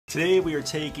Today we are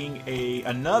taking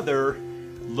another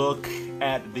look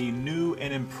at the new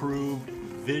and improved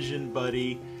Vision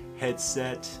Buddy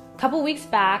headset. A couple weeks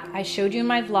back, I showed you in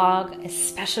my vlog a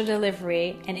special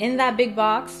delivery, and in that big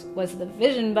box was the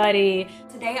Vision Buddy.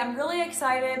 Today I'm really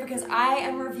excited because I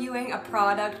am reviewing a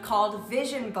product called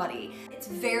Vision Buddy. It's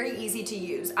very easy to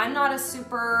use. I'm not a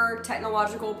super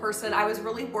technological person. I was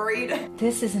really worried.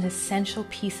 This is an essential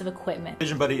piece of equipment.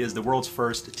 Vision Buddy is the world's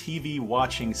first TV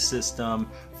watching system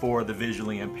for the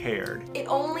visually impaired. It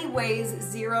only weighs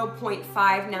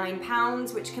 0.59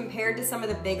 pounds, which compared to some of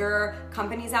the bigger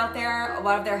companies out there, a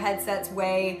lot of their headsets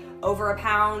weigh over a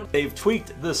pound. They've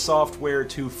tweaked the software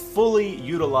to fully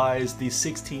utilize the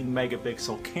 16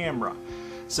 megapixel camera.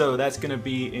 So that's going to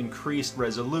be increased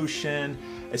resolution,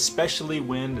 especially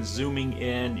when zooming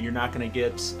in. You're not going to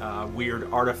get weird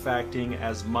artifacting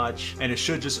as much, and it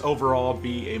should just overall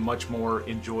be a much more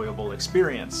enjoyable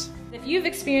experience. If you've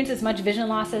experienced as much vision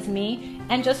loss as me,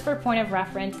 and just for point of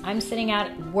reference, I'm sitting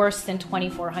at worse than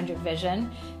 2400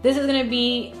 vision, this is going to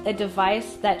be a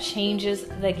device that changes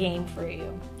the game for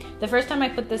you. The first time I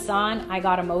put this on, I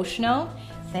got emotional.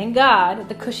 Thank God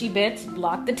the cushy bits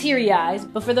blocked the teary eyes,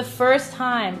 but for the first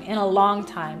time in a long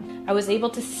time, I was able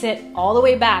to sit all the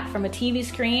way back from a TV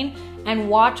screen and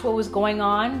watch what was going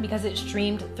on because it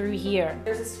streamed through here.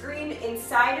 There's a screen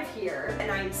inside of here, and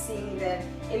I'm seeing the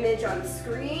image on the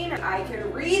screen. I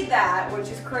can read that, which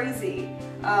is crazy,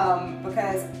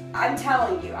 because I'm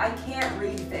telling you, I can't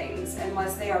read things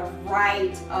unless they are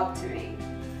right up to me.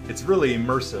 It's really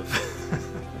immersive.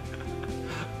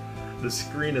 The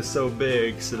screen is so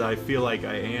big so that I feel like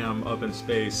I am up in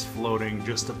space floating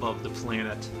just above the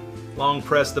planet. Long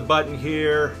press the button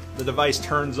here, the device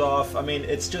turns off. I mean,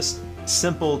 it's just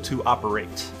simple to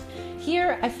operate.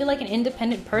 Here, I feel like an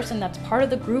independent person that's part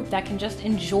of the group that can just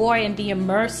enjoy and be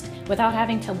immersed without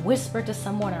having to whisper to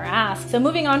someone or ask. So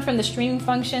moving on from the streaming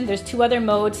function, there's two other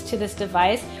modes to this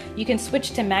device. You can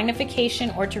switch to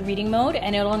magnification or to reading mode,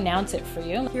 and it'll announce it for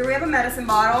you. Here we have a medicine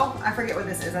bottle. I forget what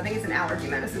this is. I think it's an allergy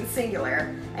medicine,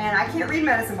 singular. And I can't read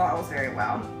medicine bottles very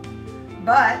well.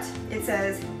 But it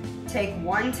says, take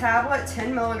 1 tablet,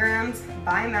 10 milligrams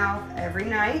by mouth every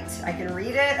night. I can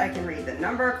read it. I can read the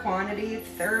number, quantity,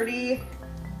 30.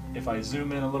 If I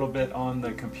zoom in a little bit on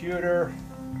the computer,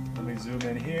 let me zoom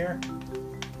in here.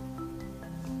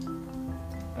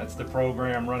 That's the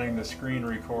program running the screen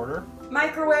recorder.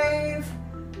 Microwave.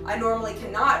 I normally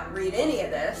cannot read any of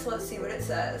this. Let's see what it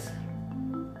says.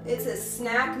 It says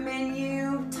snack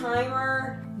menu,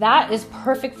 timer. That is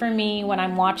perfect for me when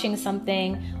I'm watching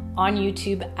something on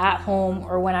YouTube at home,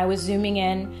 or when I was zooming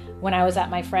in when I was at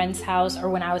my friend's house, or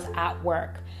when I was at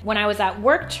work. When I was at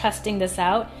work testing this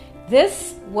out,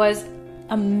 this was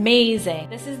amazing.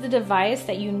 This is the device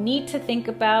that you need to think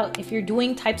about if you're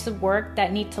doing types of work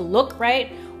that need to look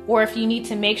right, or if you need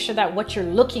to make sure that what you're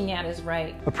looking at is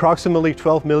right. Approximately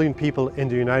 12 million people in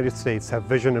the United States have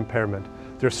vision impairment.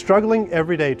 They're struggling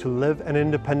every day to live an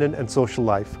independent and social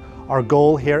life. Our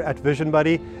goal here at Vision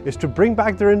Buddy is to bring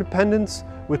back their independence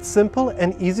with simple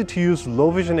and easy to use low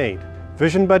vision aid.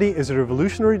 Vision Buddy is a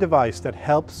revolutionary device that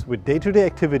helps with day-to-day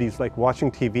activities like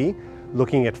watching TV,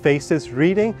 looking at faces,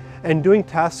 reading, and doing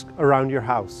tasks around your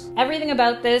house. Everything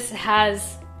about this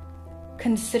has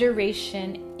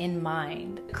consideration in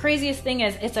mind. The craziest thing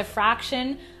is it's a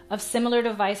fraction of similar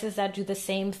devices that do the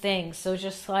same thing. So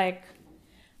just like,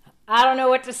 I don't know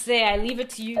what to say. I leave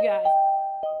it to you guys.